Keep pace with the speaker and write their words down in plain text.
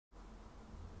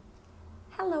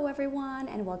Hello everyone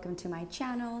and welcome to my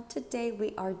channel. Today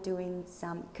we are doing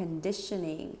some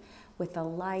conditioning with a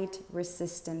light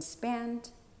resistance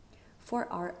band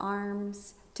for our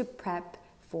arms to prep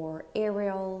for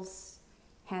aerials,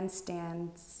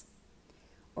 handstands,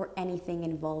 or anything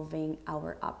involving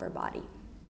our upper body.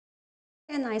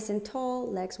 And nice and tall,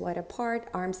 legs wide apart,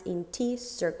 arms in T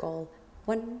circle.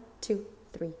 1, 2,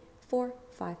 3, 4,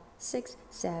 5, 6,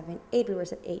 7, 8.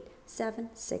 Reverse it. 8, 7,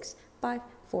 6, 5,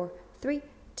 4, 3,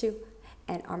 2,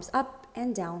 and arms up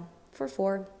and down for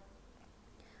 4.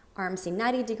 Arms in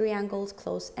 90-degree angles,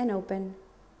 close and open.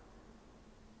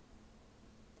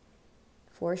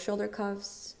 4 shoulder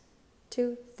cuffs.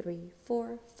 2, 3,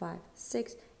 4, 5,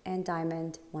 6, and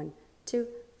diamond. 1, 2,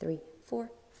 3,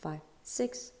 4, 5,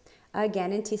 6.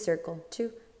 Again in T circle.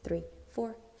 2, 3,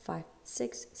 4, 5,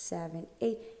 6, 7,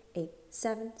 8, 8,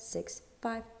 7, 6,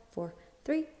 5, 4,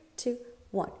 3, 2,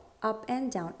 1. Up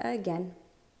and down again.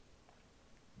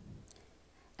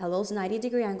 Elbows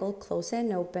 90-degree angle, close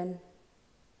and open.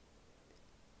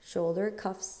 Shoulder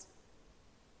cuffs.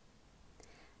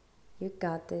 You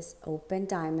got this. Open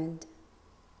diamond.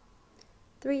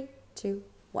 3, 2,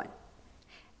 1.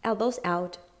 Elbows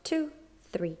out. 2,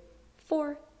 3,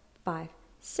 4, 5,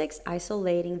 6.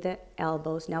 Isolating the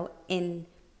elbows. Now in.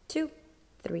 2,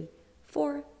 3,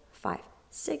 4, 5,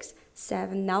 6,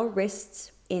 7. Now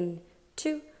wrists in.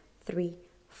 2, 3,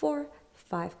 4,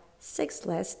 5, 6.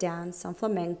 Let's dance some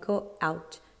flamenco.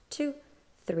 Out. 2,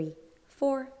 3,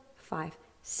 4, 5,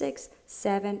 6,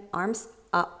 7. Arms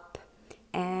up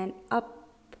and up.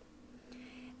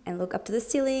 And look up to the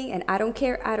ceiling. And I don't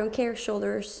care.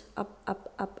 Shoulders up,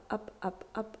 up, up, up, up,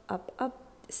 up, up, up.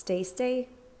 Stay.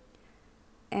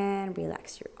 And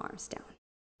relax your arms down.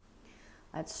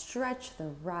 Let's stretch the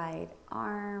right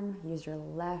arm. Use your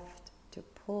left to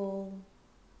pull.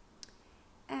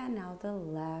 And now the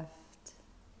left.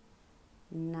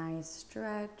 Nice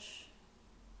stretch.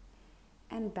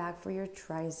 And back for your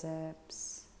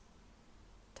triceps.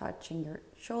 Touching your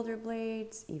shoulder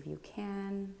blades if you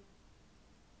can.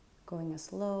 Going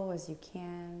as low as you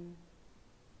can.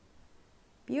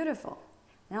 Beautiful.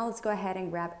 Now let's go ahead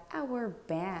and grab our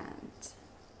band.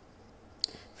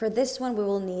 For this one, we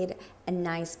will need a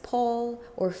nice pole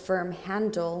or firm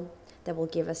handle that will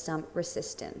give us some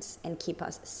resistance and keep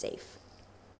us safe.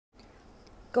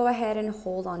 Go ahead and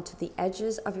hold on to the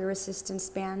edges of your resistance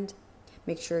band.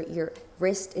 Make sure your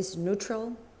wrist is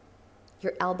neutral.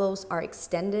 Your elbows are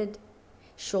extended.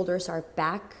 Shoulders are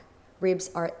back. Ribs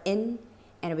are in.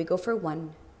 And we go for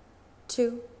 1,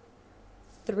 2,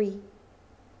 3,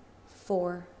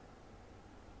 4,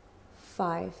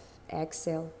 5.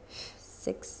 Exhale.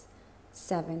 6,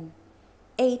 7,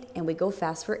 8. And we go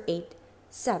fast for 8,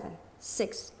 7,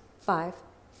 6, 5,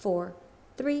 4,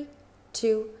 3,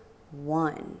 2,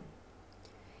 1.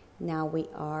 Now we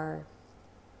are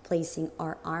placing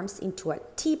our arms into a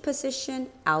T position,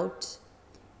 out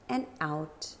and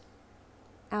out,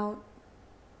 out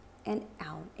and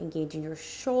out. Engaging your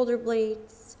shoulder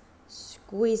blades,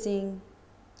 squeezing,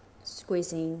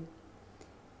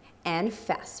 and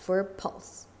fast for a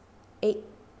pulse. 8,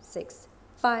 6,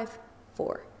 5,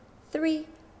 4, 3,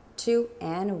 2,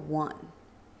 and 1.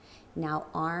 Now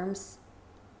arms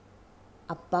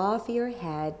above your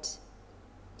head,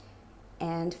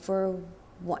 and for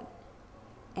 1,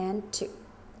 and 2,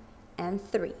 and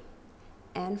 3,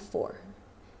 and 4,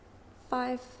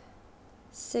 5,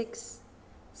 6,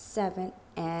 7,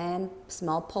 and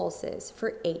small pulses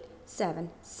for 8, 7,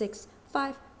 6,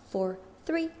 5, 4,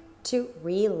 3, 2,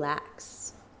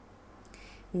 relax.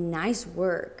 Nice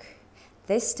work.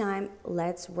 This time,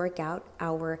 let's work out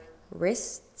our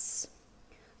wrists.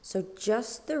 So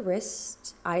just the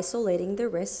wrist, isolating the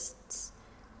wrists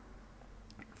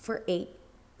for 8,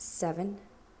 7,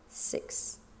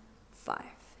 6, 5,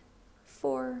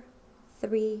 4,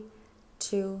 3,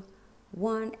 2,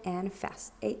 1, and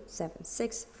fast. 8, 7,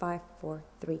 6, 5, 4,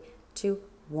 3, 2,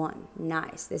 1.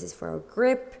 Nice. This is for our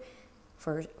grip,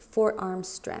 for forearm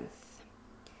strength.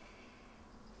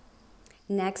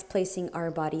 Next, placing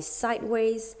our body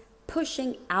sideways,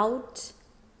 pushing out.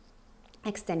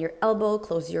 Extend your elbow,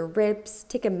 close your ribs.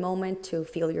 Take a moment to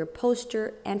feel your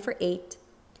posture. And for 8,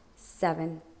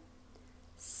 7,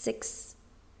 6,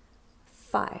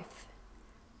 5,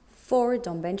 4.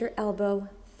 Don't bend your elbow.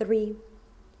 3,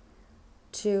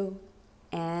 2,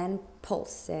 and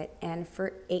pulse it. And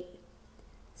for 8,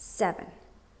 7,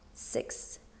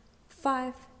 6,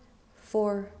 5,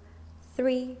 4,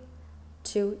 3,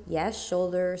 2. Yes,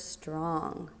 shoulders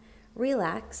strong.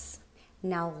 Relax.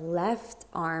 Now left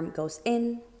arm goes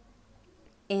in,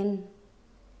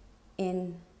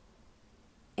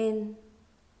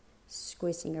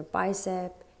 squeezing your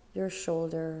bicep your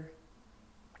shoulder.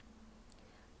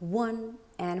 1,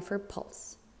 and for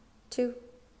pulse. 2,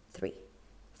 3,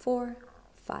 4,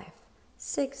 5,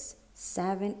 6,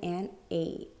 7, and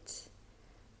 8.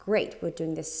 Great. We're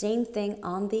doing the same thing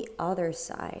on the other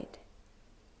side.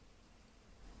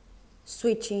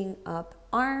 Switching up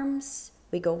arms.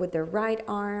 We go with the right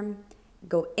arm.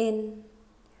 Go in.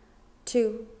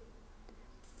 2,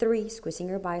 3, squeezing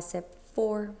your bicep.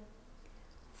 4,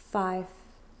 5,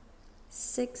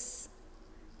 6,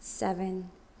 7,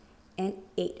 and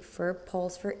 8 for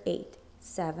pulse for 8,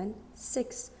 7,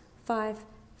 6, 5,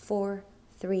 4,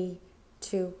 3,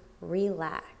 2,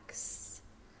 relax.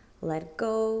 Let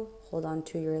go, hold on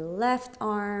to your left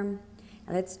arm,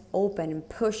 and let's open and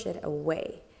push it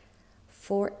away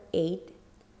for 8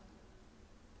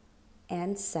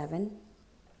 and 7,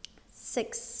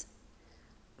 6,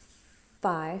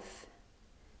 5,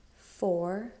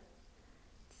 4,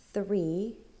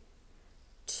 3,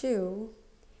 2,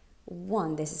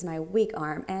 1. This is my weak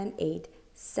arm. And 8,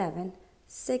 7,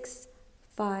 6,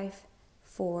 5,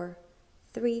 4,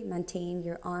 3. Maintain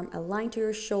your arm aligned to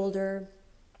your shoulder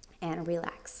and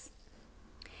relax.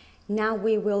 Now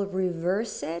we will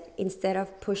reverse it. Instead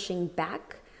of pushing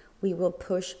back, we will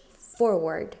push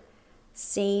forward.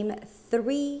 Same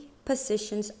 3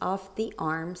 positions of the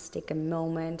arms. Take a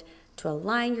moment to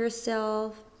align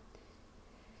yourself.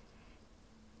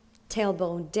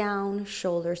 Tailbone down,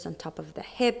 shoulders on top of the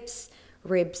hips,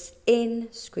 ribs in,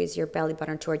 squeeze your belly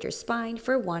button toward your spine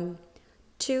for 1,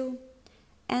 2,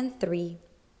 and 3,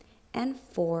 and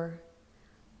 4,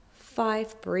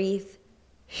 5, breathe,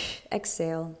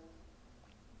 exhale,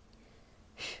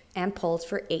 and pulse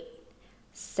for 8,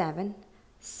 7,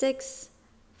 6,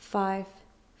 5,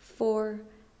 4,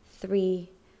 3,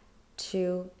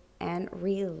 2, and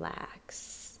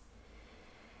relax.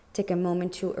 Take a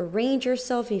moment to arrange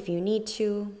yourself if you need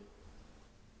to.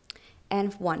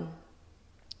 And 1,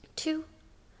 2,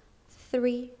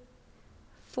 3,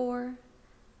 4,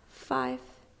 5,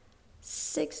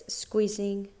 6,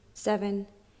 squeezing, 7,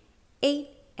 8,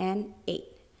 and 8,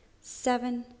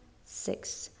 7,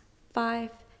 6, 5,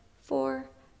 4,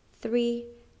 3,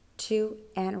 2,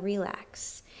 and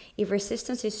relax. If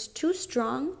resistance is too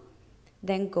strong,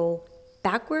 then go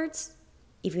backwards.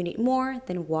 If you need more,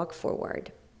 then walk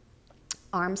forward.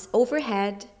 Arms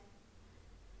overhead.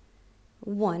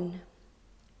 1,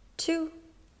 2,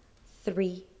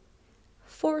 3,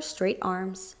 4, straight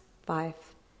arms. 5,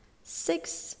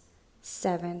 6,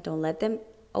 7, don't let them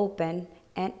open.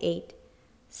 And 8,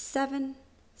 7,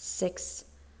 6,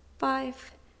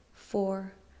 5,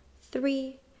 4,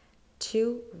 3,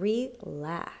 2,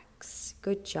 relax.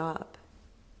 Good job.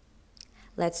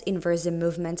 Let's inverse the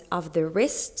movement of the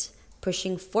wrist,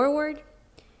 pushing forward.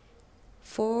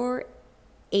 4,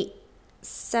 8,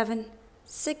 7,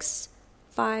 6,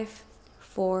 5,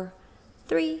 4,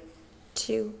 3,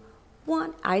 2,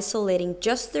 1. Isolating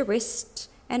just the wrist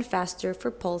and faster for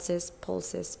pulses,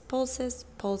 pulses, pulses,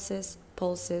 pulses,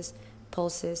 pulses,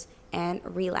 pulses, and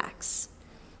relax.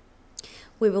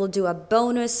 We will do a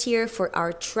bonus here for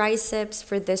our triceps.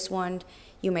 For this one,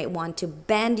 you might want to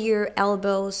bend your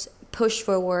elbows, push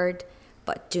forward,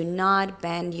 but do not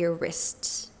bend your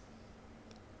wrists.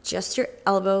 Just your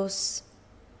elbows,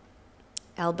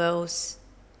 elbows,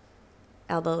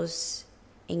 elbows,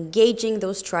 engaging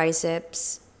those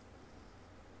triceps.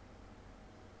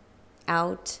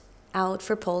 Out, out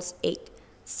for pulse. 8,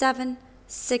 7,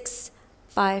 6,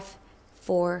 5,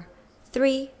 4,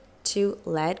 3, 2,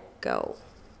 let go.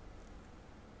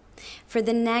 For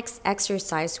the next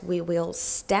exercise, we will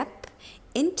step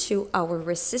into our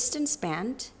resistance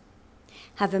band.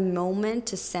 Have a moment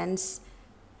to sense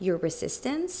your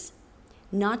resistance,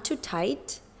 not too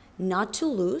tight, not too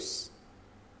loose,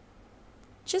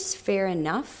 just fair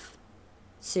enough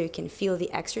so you can feel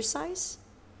the exercise.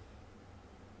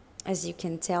 As you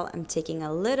can tell, I'm taking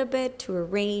a little bit to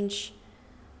arrange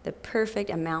the perfect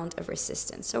amount of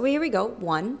resistance. So here we go.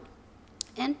 1,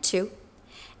 and 2,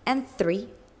 and 3,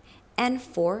 and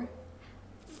 4,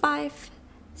 5,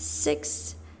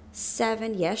 6,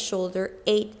 7, yes, shoulder,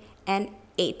 8, and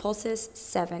 8 pulses,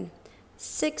 7,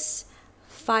 6,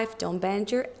 5, don't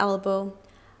bend your elbow,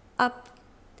 up,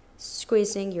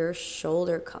 squeezing your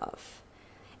shoulder cuff.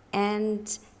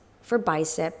 And for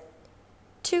bicep,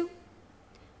 2,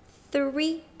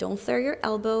 3, don't flare your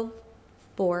elbow,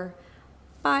 4,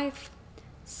 5,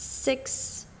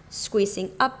 6,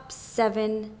 squeezing up,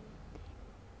 7,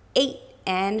 8,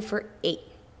 and for 8,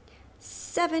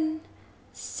 7,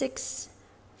 6,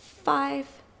 5,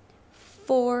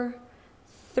 4,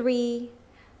 3,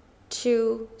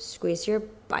 2, squeeze your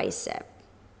bicep.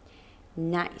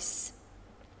 Nice.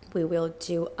 We will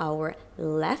do our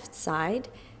left side.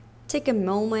 Take a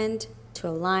moment to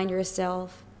align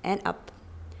yourself and up.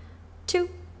 2,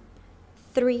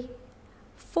 3,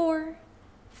 4,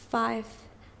 5,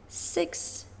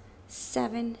 6,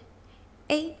 7,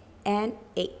 8, and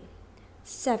 8.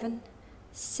 7,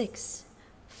 6,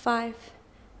 5,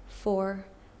 4,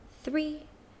 3,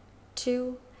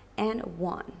 2, and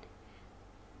 1.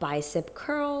 Bicep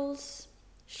curls,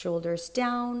 shoulders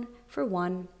down for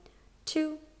 1,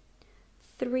 2,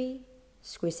 3,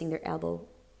 squeezing their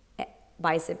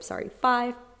bicep,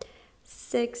 5,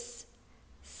 6,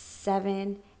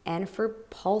 7, and for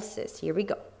pulses, here we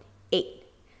go. 8,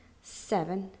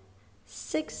 7,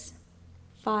 6,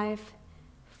 5,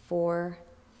 4,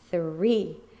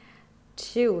 3,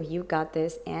 2, you got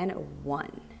this, and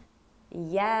 1.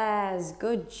 Yes,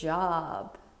 good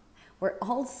job. We're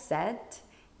all set.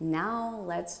 Now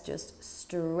let's just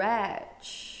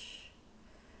stretch.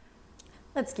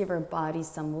 Let's give our body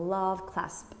some love.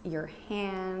 Clasp your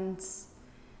hands.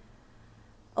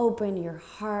 Open your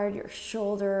heart, your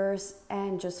shoulders,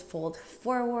 and just fold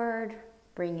forward,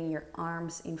 bringing your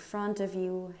arms in front of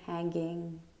you,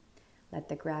 hanging. Let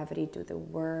the gravity do the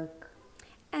work.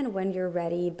 And when you're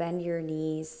ready, bend your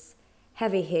knees,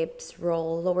 heavy hips,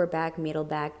 roll lower back, middle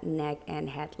back, neck, and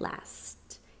head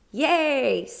last.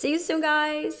 Yay! See you soon,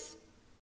 guys!